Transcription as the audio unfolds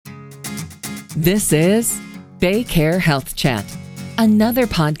This is BayCare Health Chat, another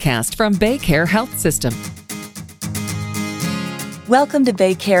podcast from BayCare Health System. Welcome to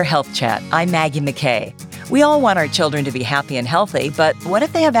BayCare Health Chat. I'm Maggie McKay. We all want our children to be happy and healthy, but what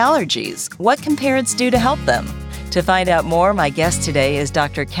if they have allergies? What can parents do to help them? To find out more, my guest today is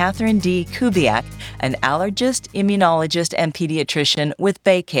Dr. Catherine D. Kubiak, an allergist, immunologist, and pediatrician with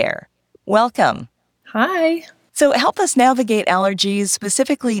BayCare. Welcome. Hi. So help us navigate allergies,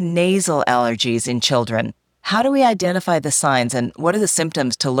 specifically nasal allergies in children. How do we identify the signs and what are the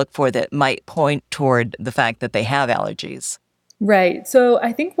symptoms to look for that might point toward the fact that they have allergies? Right. So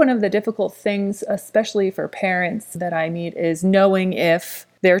I think one of the difficult things, especially for parents that I meet, is knowing if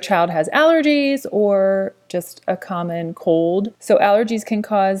their child has allergies or just a common cold. So allergies can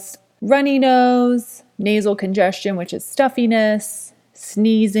cause runny nose, nasal congestion, which is stuffiness,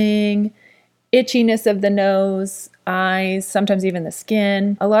 sneezing, itchiness of the nose, eyes, sometimes even the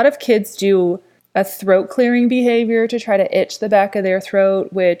skin. A lot of kids do a throat clearing behavior to try to itch the back of their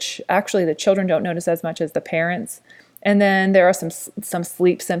throat, which actually the children don't notice as much as the parents. And then there are some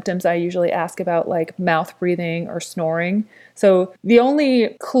sleep symptoms I usually ask about, like mouth breathing or snoring. So the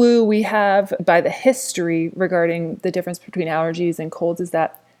only clue we have by the history regarding the difference between allergies and colds is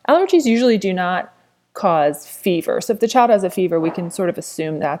that allergies usually do not cause fever. So if the child has a fever, we can sort of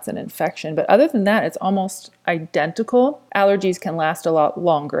assume that's an infection. But other than that, it's almost identical. Allergies can last a lot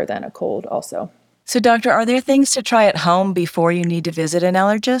longer than a cold also. So doctor, are there things to try at home before you need to visit an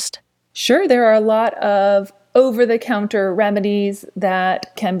allergist? Sure, there are a lot of over-the-counter remedies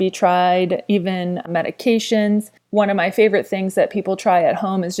that can be tried, even medications. One of my favorite things that people try at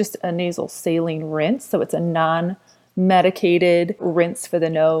home is just a nasal saline rinse. So it's a non-medicated rinse for the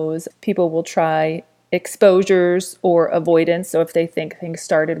nose. People will try exposures or avoidance. So if they think things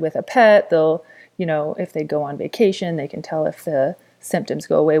started with a pet, they'll, if they go on vacation, they can tell if the symptoms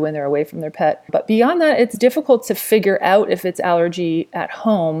go away when they're away from their pet. But beyond that, it's difficult to figure out if it's allergy at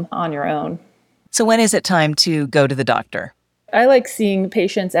home on your own. So when is it time to go to the doctor? I like seeing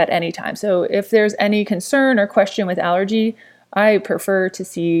patients at any time. So if there's any concern or question with allergy, I prefer to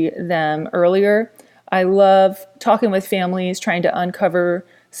see them earlier. I love talking with families, trying to uncover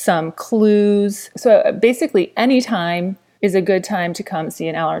some clues. So basically, any time is a good time to come see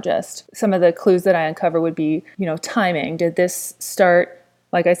an allergist. Some of the clues that I uncover would be, timing. Did this start,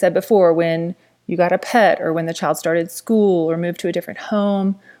 like I said before, when you got a pet or when the child started school or moved to a different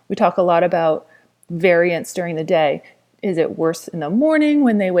home? We talk a lot about variance during the day. Is it worse in the morning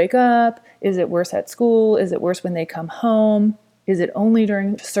when they wake up? Is it worse at school? Is it worse when they come home? Is it only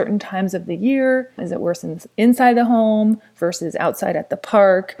during certain times of the year? Is it worse inside the home versus outside at the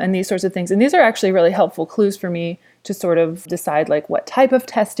park? And these sorts of things. And these are actually really helpful clues for me to sort of decide like what type of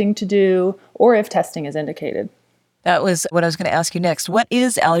testing to do or if testing is indicated. That was what I was going to ask you next. What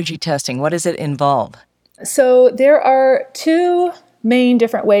is allergy testing? What does it involve? So there are two main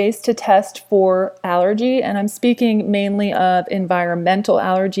different ways to test for allergy, and I'm speaking mainly of environmental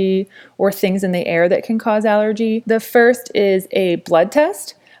allergy or things in the air that can cause allergy. The first is a blood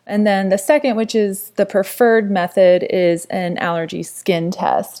test, and then the second, which is the preferred method, is an allergy skin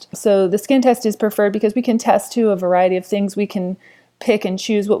test. So the skin test is preferred because we can test to a variety of things. We can pick and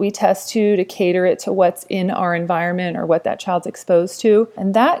choose what we test to cater it to what's in our environment or what that child's exposed to,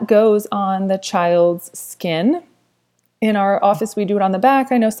 and that goes on the child's skin. In our office, we do it on the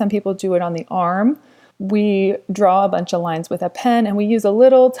back. I know some people do it on the arm. We draw a bunch of lines with a pen and we use a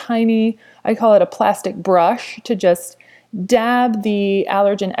little tiny, I call it a plastic brush, to just dab the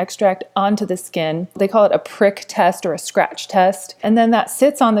allergen extract onto the skin. They call it a prick test or a scratch test. And then that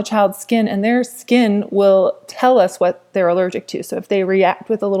sits on the child's skin and their skin will tell us what they're allergic to. So if they react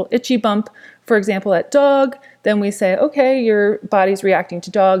with a little itchy bump, for example, at dog, then we say, okay, your body's reacting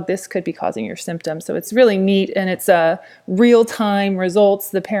to dog. This could be causing your symptoms. So it's really neat and it's real-time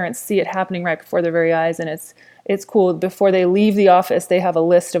results. The parents see it happening right before their very eyes, and it's cool. Before they leave the office, they have a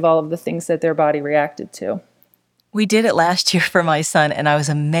list of all of the things that their body reacted to. We did it last year for my son, and I was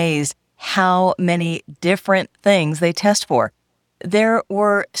amazed how many different things they test for. There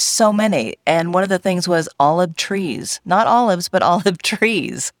were so many, and one of the things was olive trees. Not olives, but olive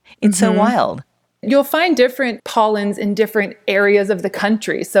trees. It's so wild. You'll find different pollens in different areas of the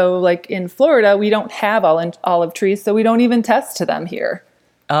country. So like in Florida, we don't have olive trees, so we don't even test to them here.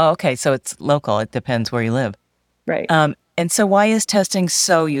 Oh, okay. So it's local. It depends where you live. Right. And so why is testing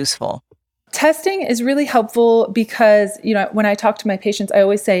so useful? Testing is really helpful because, when I talk to my patients, I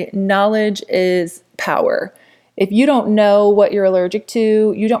always say knowledge is power. If you don't know what you're allergic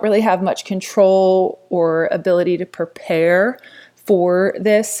to, you don't really have much control or ability to prepare for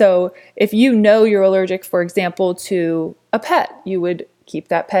this. So if you know you're allergic, for example, to a pet, you would keep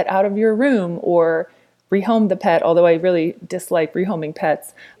that pet out of your room or rehome the pet, although I really dislike rehoming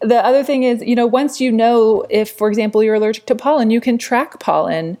pets. The other thing is, once you know if, for example, you're allergic to pollen, you can track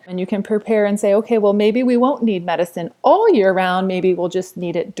pollen and you can prepare and say, okay, well, maybe we won't need medicine all year round. Maybe we'll just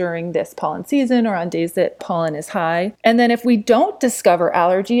need it during this pollen season or on days that pollen is high. And then if we don't discover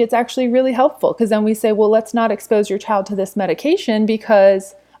allergy, it's actually really helpful because then we say, well, let's not expose your child to this medication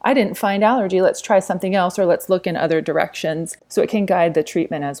because I didn't find allergy. Let's try something else or let's look in other directions. So it can guide the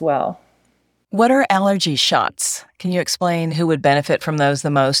treatment as well. What are allergy shots? Can you explain who would benefit from those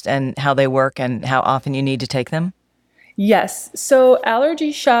the most and how they work and how often you need to take them? Yes. So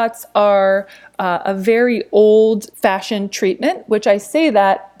allergy shots are a very old-fashioned treatment, which I say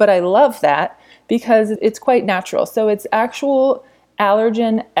that, but I love that because it's quite natural. So it's actual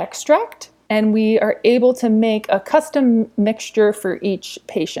allergen extract, and we are able to make a custom mixture for each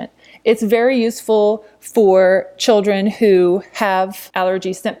patient. It's very useful for children who have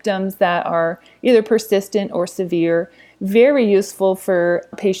allergy symptoms that are either persistent or severe. Very useful for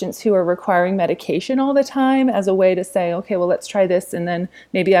patients who are requiring medication all the time as a way to say, okay, well, let's try this and then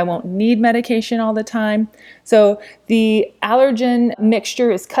maybe I won't need medication all the time. So the allergen mixture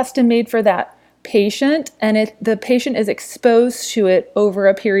is custom made for that patient, and the patient is exposed to it over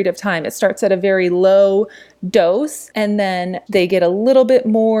a period of time. It starts at a very low dose, and then they get a little bit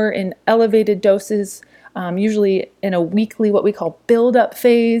more in elevated doses, usually in a weekly, what we call build-up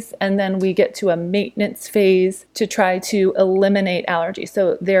phase, and then we get to a maintenance phase to try to eliminate allergy.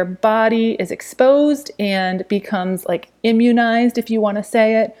 So their body is exposed and becomes like immunized, if you want to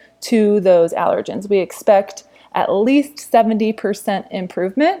say it, to those allergens. We expect at least 70%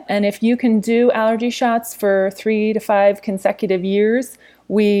 improvement. And if you can do allergy shots for 3 to 5 consecutive years,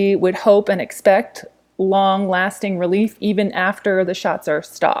 we would hope and expect long-lasting relief even after the shots are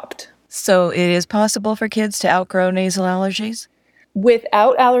stopped. So it is possible for kids to outgrow nasal allergies?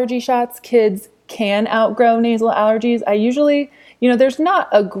 Without allergy shots, kids can outgrow nasal allergies. I usually, there's not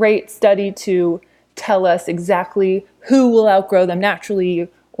a great study to tell us exactly who will outgrow them naturally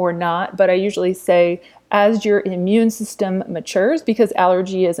or not, but I usually say as your immune system matures, because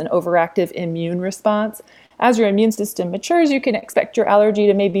allergy is an overactive immune response, as your immune system matures, you can expect your allergy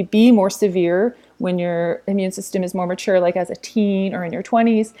to maybe be more severe when your immune system is more mature, like as a teen or in your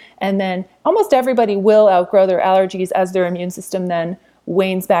 20s. And then almost everybody will outgrow their allergies as their immune system then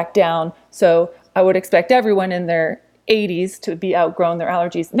wanes back down. So I would expect everyone in their 80s to be outgrown their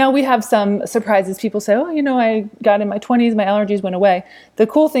allergies. Now we have some surprises. People say, I got in my 20s, my allergies went away. The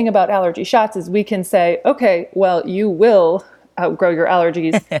cool thing about allergy shots is we can say, okay, well, you will outgrow your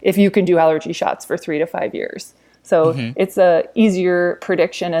allergies if you can do allergy shots for 3 to 5 years. So it's a easier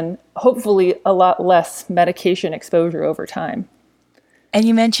prediction and hopefully a lot less medication exposure over time. And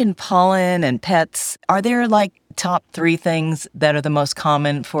you mentioned pollen and pets. Are there top 3 things that are the most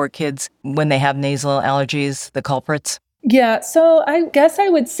common for kids when they have nasal allergies, the culprits? Yeah, so I guess I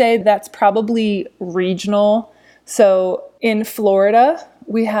would say that's probably regional. So in Florida,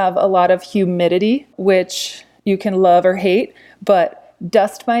 we have a lot of humidity, which you can love or hate, but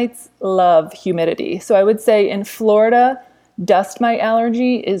dust mites love humidity. So I would say in Florida, dust mite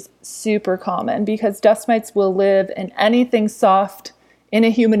allergy is super common because dust mites will live in anything soft in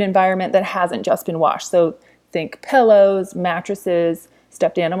a humid environment that hasn't just been washed. So think pillows, mattresses,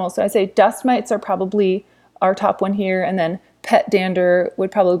 stuffed animals. So I say dust mites are probably our top one here. And then pet dander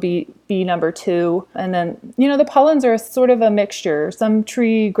would probably be number 2. And then, the pollens are sort of a mixture. Some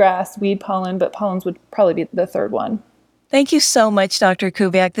tree, grass, weed pollen, but pollens would probably be the 3rd one. Thank you so much, Dr.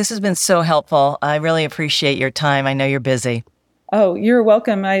 Kubiak. This has been so helpful. I really appreciate your time. I know you're busy. Oh, you're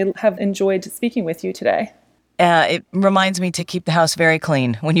welcome. I have enjoyed speaking with you today. It reminds me to keep the house very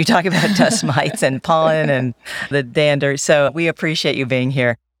clean when you talk about dust mites and pollen and the dander. So we appreciate you being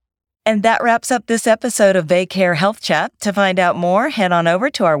here. And that wraps up this episode of BayCare Health Chat. To find out more, head on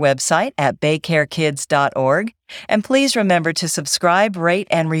over to our website at baycarekids.org. And please remember to subscribe, rate,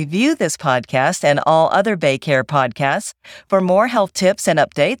 and review this podcast and all other BayCare podcasts. For more health tips and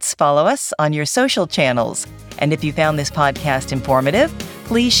updates, follow us on your social channels. And if you found this podcast informative,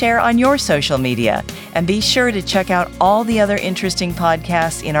 please share on your social media. And be sure to check out all the other interesting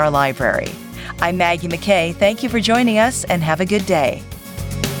podcasts in our library. I'm Maggie McKay. Thank you for joining us and have a good day.